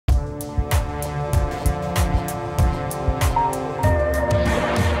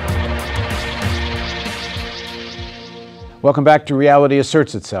Welcome back to Reality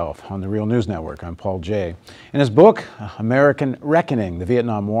Asserts Itself on the Real News Network. I'm Paul Jay. In his book, American Reckoning, the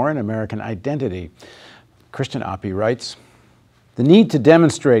Vietnam War and American Identity, Christian Appy writes, "The need to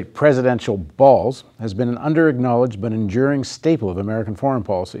demonstrate presidential balls has been an under-acknowledged but enduring staple of American foreign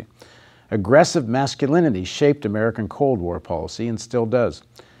policy. Aggressive masculinity shaped American Cold War policy and still does.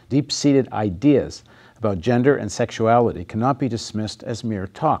 Deep-seated ideas about gender and sexuality cannot be dismissed as mere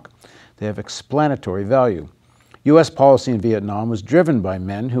talk. They have explanatory value. U.S. policy in Vietnam was driven by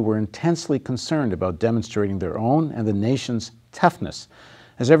men who were intensely concerned about demonstrating their own and the nation's toughness.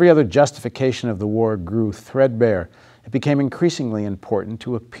 As every other justification of the war grew threadbare, it became increasingly important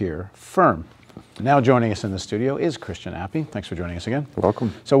to appear firm." Now joining us in the studio is Christian Appy. Thanks for joining us again. You're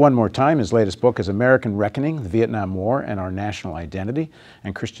welcome. So one more time, his latest book is American Reckoning, the Vietnam War and Our National Identity.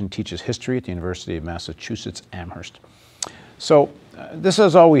 And Christian teaches history at the University of Massachusetts, Amherst. So this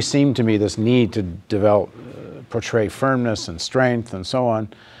has always seemed to me, this need to portray firmness and strength and so on.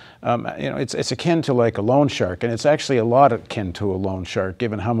 It's akin to like a loan shark, and it's actually a lot akin to a loan shark,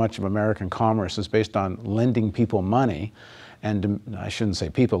 given how much of American commerce is based on lending people money, and I shouldn't say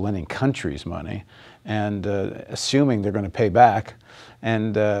people, lending countries money, and assuming they're going to pay back.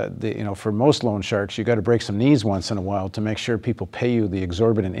 And for most loan sharks, you got to break some knees once in a while to make sure people pay you the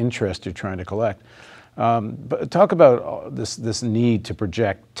exorbitant interest you're trying to collect. But talk about this need to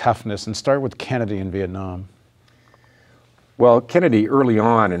project toughness, and start with Kennedy in Vietnam. Well, Kennedy, early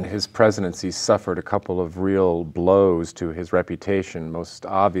on in his presidency, suffered a couple of real blows to his reputation, most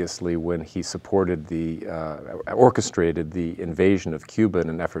obviously when he supported orchestrated the invasion of Cuba in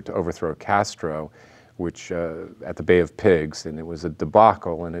an effort to overthrow Castro, which at the Bay of Pigs, and it was a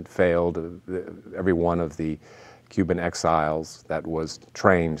debacle, and it failed. Every one of the Cuban exiles that was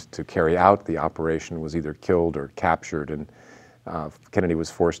trained to carry out the operation was either killed or captured, and Kennedy was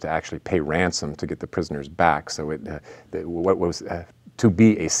forced to actually pay ransom to get the prisoners back. So what was to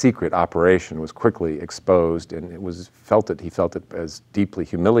be a secret operation was quickly exposed, and he felt it as deeply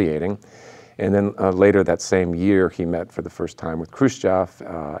humiliating. And then later that same year, he met for the first time with Khrushchev,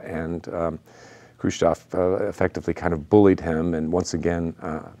 and Khrushchev effectively kind of bullied him. And once again,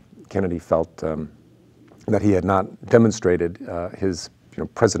 Kennedy felt that he had not demonstrated his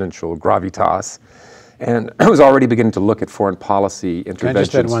presidential gravitas, and I was already beginning to look at foreign policy interventions. Can I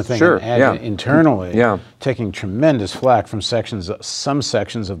just add one thing? Sure. Internally, taking tremendous flack from some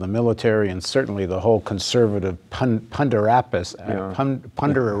sections of the military, and certainly the whole conservative punderapis,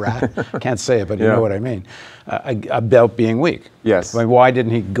 can't say it, but you know what I mean, about being weak. Yes. I mean, why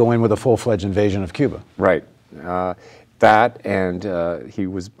didn't he go in with a full-fledged invasion of Cuba? Right. That, and he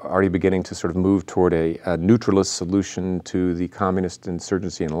was already beginning to sort of move toward a neutralist solution to the communist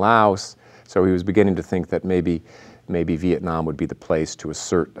insurgency in Laos. So he was beginning to think that maybe Vietnam would be the place to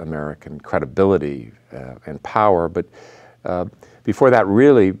assert American credibility and power. But before that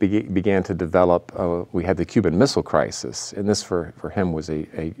really began to develop, we had the Cuban Missile Crisis, and this for him was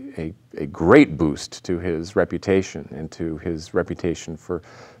a great boost to his reputation and to his reputation for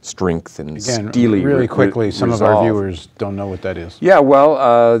strength and steely really quickly, some resolve. Of our viewers don't know what that is. Yeah,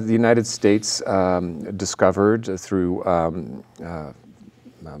 well, the United States discovered through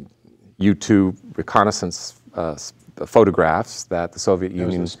U-2 reconnaissance photographs that the Soviet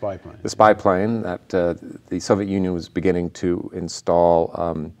Union, the spy plane, that the Soviet Union was beginning to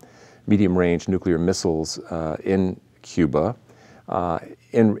install medium-range nuclear missiles in Cuba.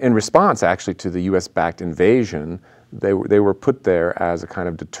 In response, actually, to the U.S.-backed invasion, they were put there as a kind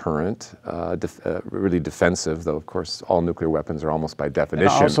of deterrent, really defensive, though, of course, all nuclear weapons are almost by definition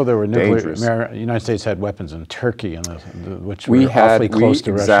dangerous. Also, there were the United States had weapons in Turkey, which were awfully close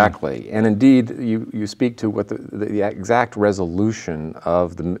to Russia. Exactly. And indeed, you speak to what the exact resolution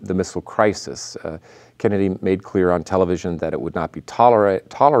of the missile crisis. Kennedy made clear on television that it would not be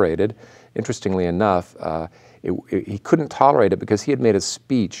tolerated. Interestingly enough, he couldn't tolerate it because he had made a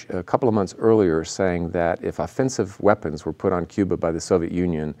speech a couple of months earlier saying that if offensive weapons were put on Cuba by the Soviet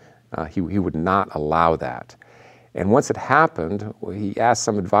Union, he would not allow that. And once it happened, he asked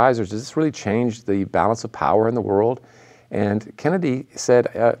some advisors, does this really change the balance of power in the world? And Kennedy said,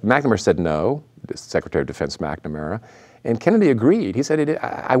 McNamara said no, Secretary of Defense McNamara, and Kennedy agreed. He said,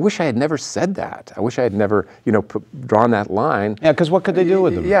 I wish I had never said that. I wish I had never, drawn that line. Yeah, because what could they do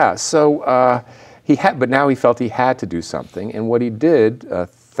with them? Yeah, so but now he felt he had to do something, and what he did,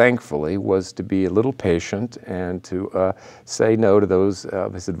 thankfully, was to be a little patient and to say no to those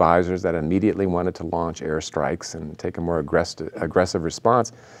of his advisors that immediately wanted to launch airstrikes and take a more aggressive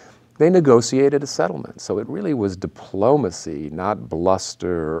response. they negotiated a settlement. So it really was diplomacy, not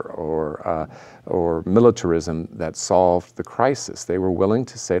bluster or militarism that solved the crisis. They were willing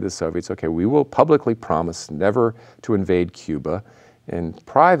to say to the Soviets, okay, we will publicly promise never to invade Cuba, and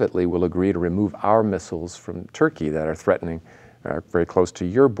privately we'll agree to remove our missiles from Turkey that are threatening very close to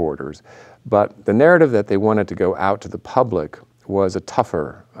your borders. But the narrative that they wanted to go out to the public was a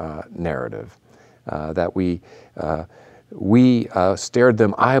tougher narrative, that we stared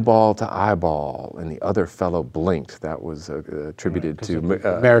them eyeball to eyeball, and the other fellow blinked. That was attributed to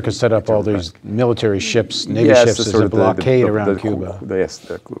America set up all these military ships, Navy ships, as a blockade around Cuba. Yes,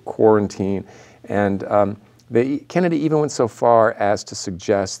 the quarantine. And Kennedy even went so far as to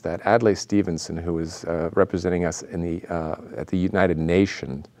suggest that Adlai Stevenson, who was representing us in at the United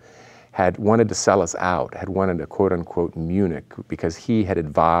Nations, had wanted to sell us out, had wanted a quote-unquote Munich, because he had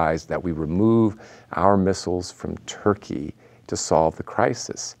advised that we remove our missiles from Turkey to solve the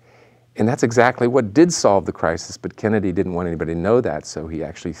crisis. And that's exactly what did solve the crisis, but Kennedy didn't want anybody to know that, so he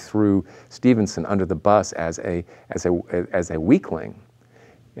actually threw Stevenson under the bus as a weakling.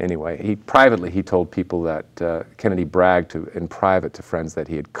 Anyway, he told people that Kennedy bragged in private to friends that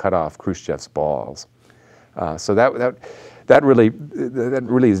he had cut off Khrushchev's balls. So that really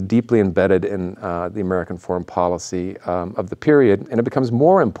is deeply embedded in the American foreign policy of the period, and it becomes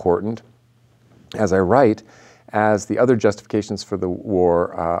more important as I write, as the other justifications for the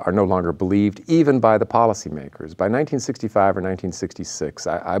war are no longer believed, even by the policymakers. By 1965 or 1966,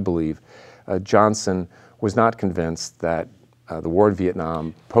 I believe, Johnson was not convinced that the war in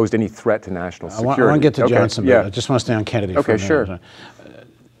Vietnam posed any threat to national security. I want to get to Johnson, but I just want to stay on Kennedy for a minute. Sure.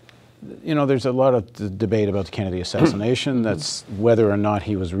 You know, there's a lot of debate about the Kennedy assassination. That's whether or not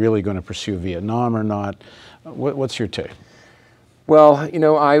he was really going to pursue Vietnam or not. What's your take? Well, you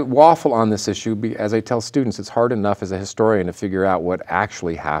know, I waffle on this issue. As I tell students, it's hard enough as a historian to figure out what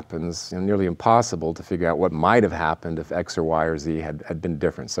actually happens, and nearly impossible to figure out what might have happened if X or Y or Z had been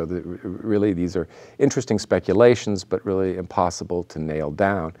different. So really, these are interesting speculations, but really impossible to nail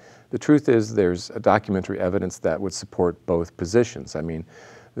down. The truth is there's documentary evidence that would support both positions. I mean,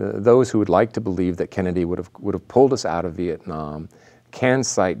 those who would like to believe that Kennedy would have pulled us out of Vietnam can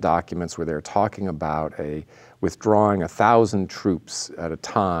cite documents where they're talking about withdrawing 1,000 troops at a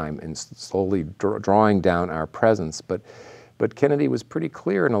time and slowly drawing down our presence. But Kennedy was pretty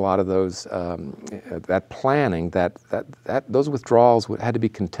clear in a lot of those that planning that those withdrawals had to be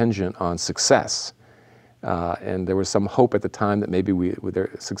contingent on success, and there was some hope at the time that maybe their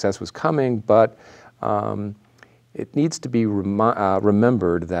success was coming, but. It needs to be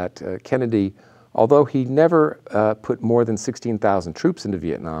remembered that Kennedy, although he never put more than 16,000 troops into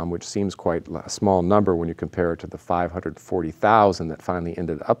Vietnam, which seems quite a small number when you compare it to the 540,000 that finally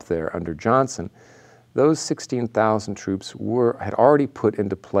ended up there under Johnson, those 16,000 troops had already put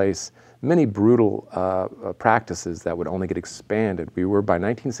into place many brutal practices that would only get expanded. By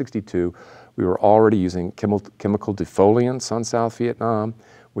 1962, we were already using chemical defoliants on South Vietnam.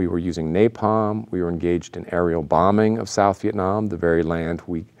 We were using napalm. We were engaged in aerial bombing of South Vietnam, the very land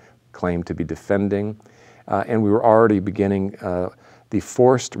we claimed to be defending. And we were already beginning the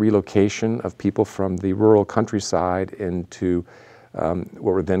forced relocation of people from the rural countryside into what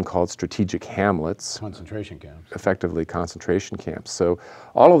were then called strategic hamlets. Concentration camps. Effectively concentration camps. So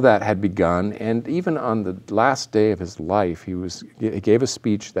all of that had begun, and even on the last day of his life, he gave a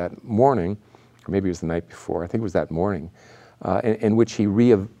speech that morning, or maybe it was the night before, I think it was that morning, in which he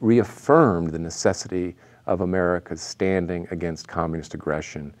reaffirmed the necessity of America's standing against communist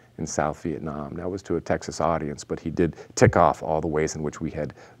aggression in South Vietnam. That was to a Texas audience, but he did tick off all the ways in which we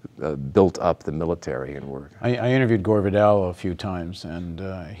had built up the military and were. I interviewed Gore Vidal a few times, and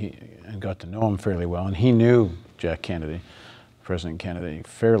got to know him fairly well, and he knew Jack Kennedy, President Kennedy,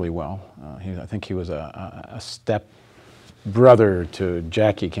 fairly well. I think he was a step brother to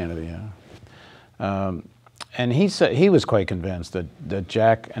Jackie Kennedy. And he said he was quite convinced that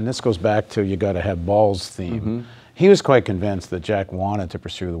Jack, and this goes back to you got to have balls theme, Mm-hmm. He was quite convinced that Jack wanted to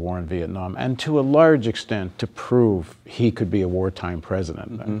pursue the war in Vietnam, and to a large extent to prove he could be a wartime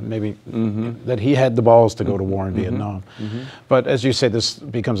president. Mm-hmm. Maybe Mm-hmm. that he had the balls to go to war in Mm-hmm. Vietnam. Mm-hmm. But as you say, this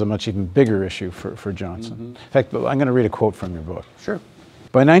becomes a much even bigger issue for Johnson. Mm-hmm. In fact, I'm going to read a quote from your book. Sure.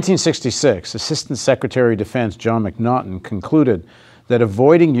 By 1966, Assistant Secretary of Defense John McNaughton concluded that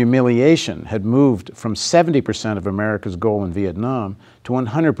avoiding humiliation had moved from 70% of America's goal in Vietnam to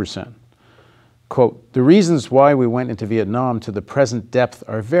 100%. Quote, the reasons why we went into Vietnam to the present depth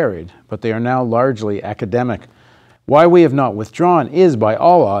are varied, but they are now largely academic. Why we have not withdrawn is, by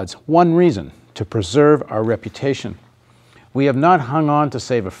all odds, one reason: to preserve our reputation. We have not hung on to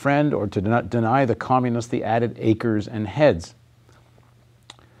save a friend or to deny the communists the added acres and heads.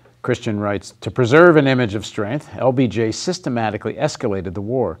 Christian writes, to preserve an image of strength, LBJ systematically escalated the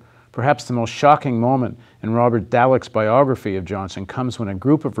war. Perhaps the most shocking moment in Robert Dallek's biography of Johnson comes when a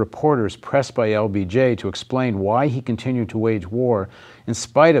group of reporters pressed by LBJ to explain why he continued to wage war in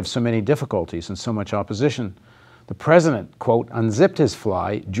spite of so many difficulties and so much opposition. The president, quote, unzipped his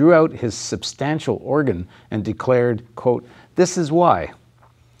fly, drew out his substantial organ, and declared, quote, this is why.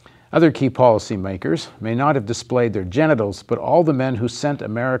 Other key policymakers may not have displayed their genitals, but all the men who sent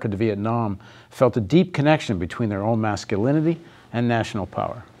America to Vietnam felt a deep connection between their own masculinity and national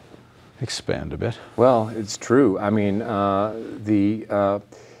power. Expand a bit. Well, it's true. I mean, the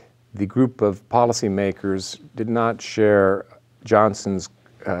group of policymakers did not share Johnson's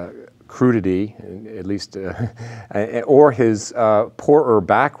crudity, at least, or his poorer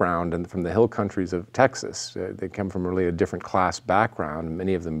background and from the hill countries of Texas. They come from really a different class background,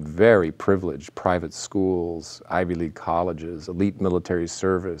 many of them very privileged, private schools, Ivy League colleges, elite military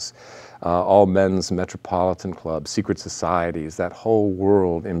service, all men's metropolitan clubs, secret societies. That whole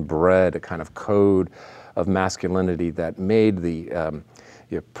world inbred a kind of code of masculinity that made the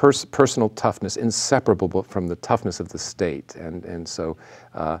personal toughness inseparable from the toughness of the state. And so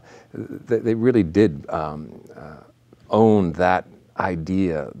they really did own that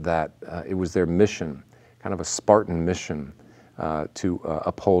idea that it was their mission, kind of a Spartan mission, to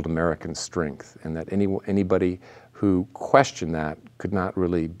uphold American strength, and that anybody who questioned that could not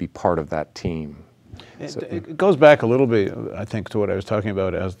really be part of that team. It goes back a little bit, I think, to what I was talking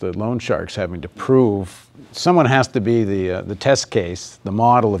about as the loan sharks having to prove someone has to be the test case, the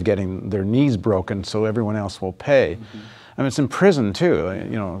model of getting their knees broken so everyone else will pay. Mm-hmm. I mean, it's in prison too.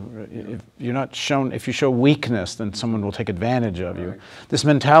 You know, if you show weakness, then someone will take advantage of you. This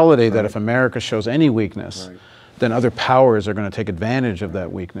mentality that if America shows any weakness, then other powers are going to take advantage of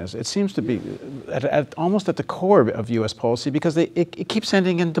that weakness. It seems to be almost at the core of U.S. policy because it keeps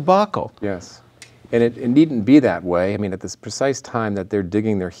ending in debacle. Yes. And it needn't be that way. I mean, at this precise time that they're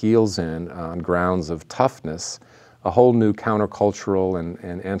digging their heels in on grounds of toughness, a whole new countercultural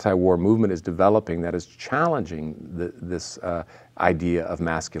and anti-war movement is developing that is challenging this idea of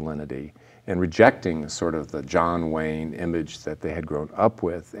masculinity and rejecting sort of the John Wayne image that they had grown up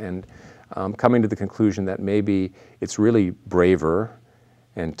with, and coming to the conclusion that maybe it's really braver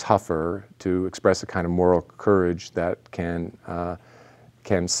and tougher to express a kind of moral courage that can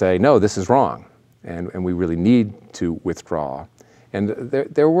say, no, this is wrong. And we really need to withdraw. And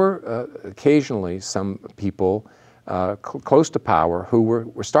there were occasionally some people close to power who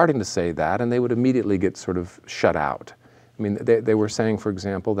were starting to say that, and they would immediately get sort of shut out. I mean, they were saying, for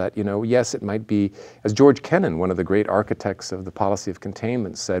example, that, yes, it might be, as George Kennan, one of the great architects of the policy of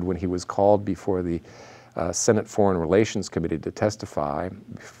containment, said when he was called before the Senate Foreign Relations Committee to testify.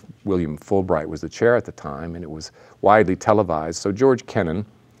 William Fulbright was the chair at the time, and it was widely televised. So George Kennan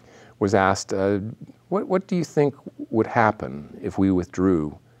was asked, what do you think would happen if we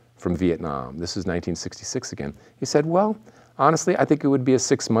withdrew from Vietnam? This is 1966 again. He said, well, honestly, I think it would be a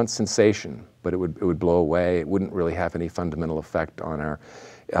 6-month sensation, but it would blow away. It wouldn't really have any fundamental effect on our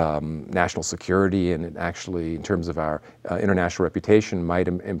national security, and it actually, in terms of our international reputation, might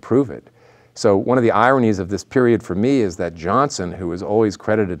improve it. So one of the ironies of this period for me is that Johnson, who is always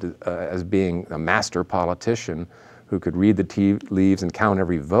credited as being a master politician, who could read the tea leaves and count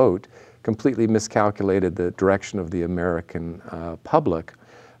every vote, completely miscalculated the direction of the American public,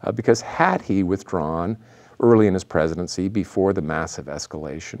 because had he withdrawn early in his presidency before the massive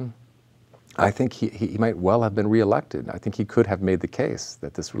escalation, I think he might well have been reelected. I think he could have made the case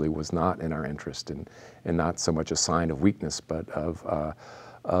that this really was not in our interest, and not so much a sign of weakness, but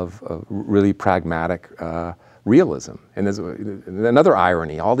of really pragmatic realism. And there's another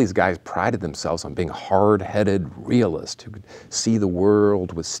irony. All these guys prided themselves on being hard-headed realists who could see the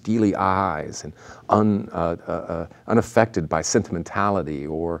world with steely eyes and unaffected by sentimentality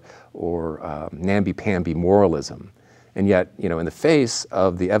or namby-pamby moralism. And yet, in the face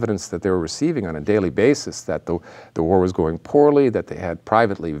of the evidence that they were receiving on a daily basis that the war was going poorly, that they had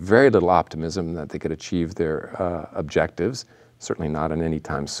privately very little optimism that they could achieve their objectives, certainly not in any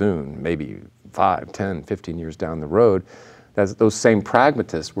time soon, maybe 5, 10, 15 years down the road, those same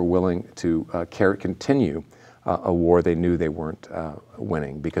pragmatists were willing to continue a war they knew they weren't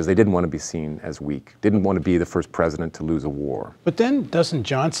winning, because they didn't want to be seen as weak, didn't want to be the first president to lose a war. But then doesn't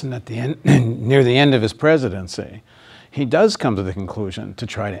Johnson, at the end, near the end of his presidency, he does come to the conclusion to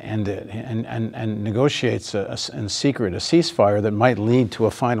try to end it, and negotiates in secret a ceasefire that might lead to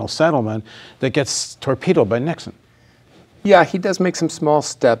a final settlement that gets torpedoed by Nixon. Yeah, he does make some small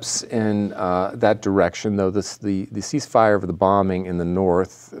steps in that direction, though the ceasefire of the bombing in the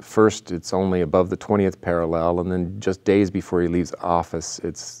north, first it's only above the 20th parallel, and then just days before he leaves office,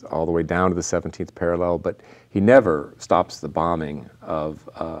 it's all the way down to the 17th parallel, but he never stops the bombing of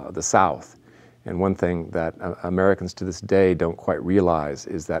the South. And one thing that Americans to this day don't quite realize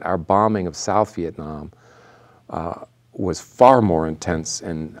is that our bombing of South Vietnam was far more intense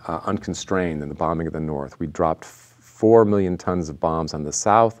and unconstrained than the bombing of the North. We dropped 4 million tons of bombs on the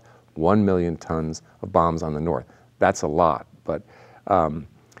South, 1 million tons of bombs on the North. That's a lot, but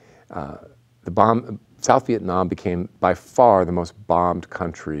South Vietnam became by far the most bombed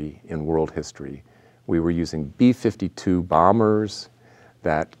country in world history. We were using B-52 bombers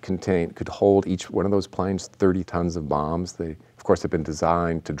that could hold each one of those planes 30 tons of bombs. They, of course, have been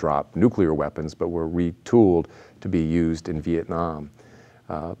designed to drop nuclear weapons, but were retooled to be used in Vietnam.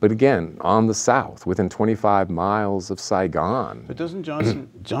 But again, on the South, within 25 miles of Saigon. But doesn't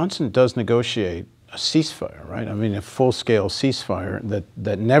Johnson does negotiate a ceasefire, right? I mean, a full-scale ceasefire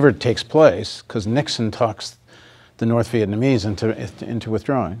that never takes place because Nixon talks the North Vietnamese into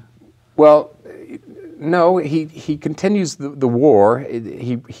withdrawing. Well, no, he continues the war.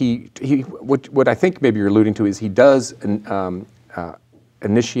 What I think maybe you're alluding to is he does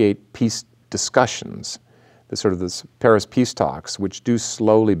initiate peace discussions, the Paris peace talks, which do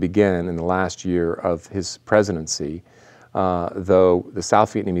slowly begin in the last year of his presidency, though the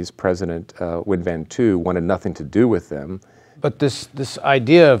South Vietnamese president, Nguyen Van Thu, wanted nothing to do with them. But this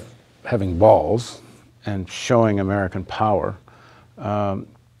idea of having balls and showing American power,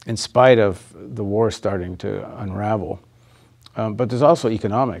 in spite of the war starting to unravel, but there's also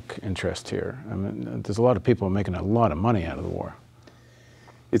economic interest here. I mean, there's a lot of people making a lot of money out of the war.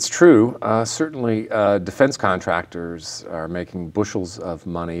 It's true. Certainly, defense contractors are making bushels of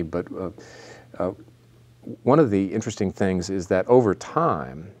money, but one of the interesting things is that over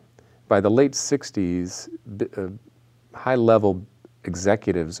time, by the late 60s, high-level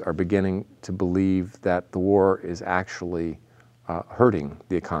executives are beginning to believe that the war is actually hurting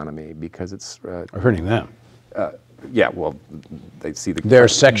the economy because it's hurting them. Yeah, well, they see their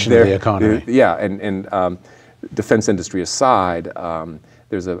section of the economy. Yeah, and defense industry aside,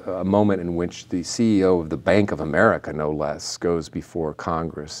 there's a moment in which the CEO of the Bank of America, no less, goes before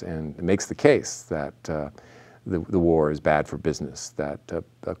Congress and makes the case that the war is bad for business, that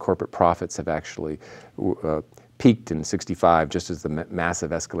corporate profits have actually peaked in '65 just as the massive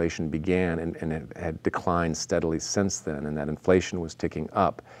escalation began and it had declined steadily since then, and that inflation was ticking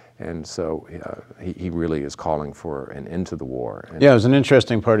up. And so he really is calling for an end to the war. And yeah, it was an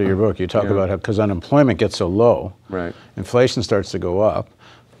interesting part of your book. You talk about how, because unemployment gets so low, right, inflation starts to go up,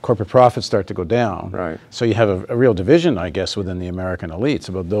 corporate profits start to go down. Right. So you have a real division, I guess, within the American elites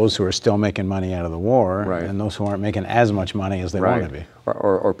about those who are still making money out of the war, right, and those who aren't making as much money as they want to be.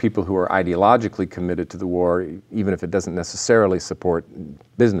 Or people who are ideologically committed to the war, even if it doesn't necessarily support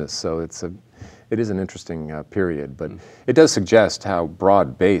business. So it is an interesting period, but it does suggest how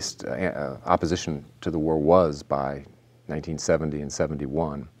broad-based opposition to the war was by 1970 and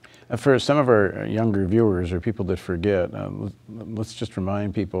 71. For some of our younger viewers or people that forget, let's just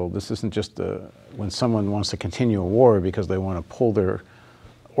remind people, this isn't just when someone wants to continue a war because they want to pull their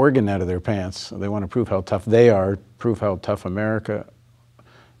organ out of their pants. They want to prove how tough they are, prove how tough America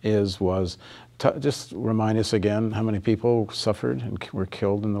was. Just remind us again how many people suffered and were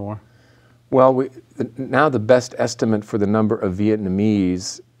killed in the war? Well, now the best estimate for the number of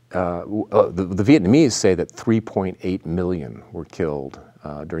Vietnamese, the Vietnamese say that 3.8 million were killed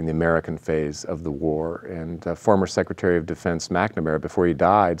during the American phase of the war. And former Secretary of Defense McNamara, before he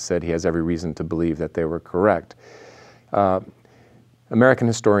died, said he has every reason to believe that they were correct. American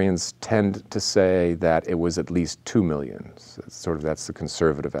historians tend to say that it was at least 2 million. So that's the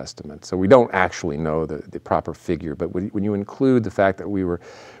conservative estimate. So we don't actually know the proper figure, but when you include the fact that we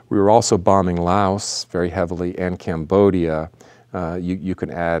were also bombing Laos very heavily and Cambodia, you can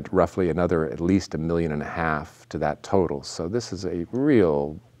add roughly another at least 1.5 million to that total. So this is a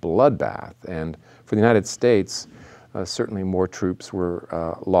real bloodbath. And for the United States, certainly more troops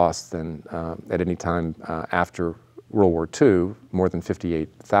were lost than at any time after World War II, more than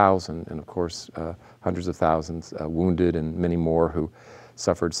 58,000, and of course hundreds of thousands wounded and many more who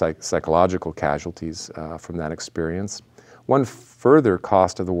suffered psychological casualties from that experience. One further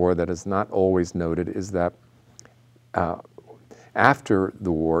cost of the war that is not always noted is that after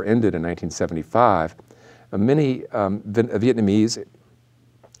the war ended in 1975, many Vietnamese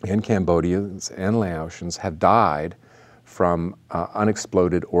and Cambodians and Laotians have died from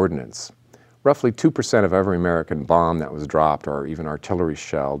unexploded ordnance. Roughly 2% of every American bomb that was dropped or even artillery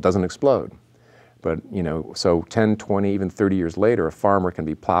shell doesn't explode. But, you know, so 10, 20, even 30 years later, a farmer can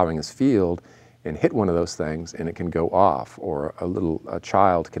be plowing his field and hit one of those things and it can go off, or a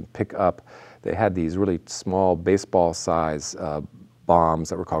child can pick up. They had these really small baseball size bombs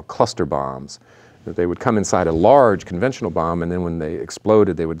that were called cluster bombs. That they would come inside a large conventional bomb, and then when they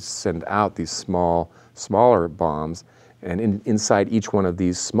exploded, they would send out these smaller bombs, and inside each one of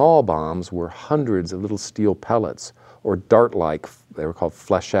these small bombs were hundreds of little steel pellets, or dart-like, they were called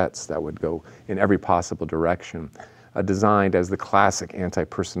flechettes, that would go in every possible direction, designed as the classic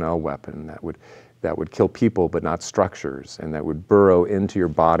anti-personnel weapon that would kill people but not structures, and that would burrow into your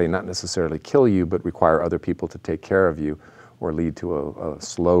body, not necessarily kill you, but require other people to take care of you, or lead to a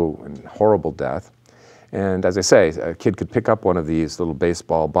slow and horrible death. And as I say, a kid could pick up one of these little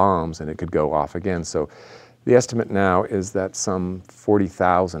baseball bombs and it could go off again. So the estimate now is that some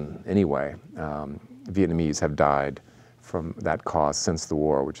 40,000, anyway, Vietnamese have died from that cause since the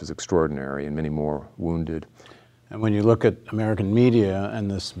war, which is extraordinary, and many more wounded. And when you look at American media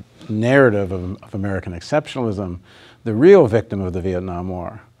and this narrative of American exceptionalism, the real victim of the Vietnam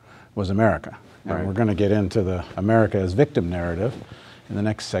War was America. And Right. we're going to get into the America as victim narrative in the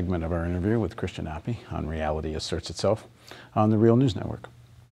next segment of our interview with Christian Appy on Reality Asserts Itself on the Real News Network.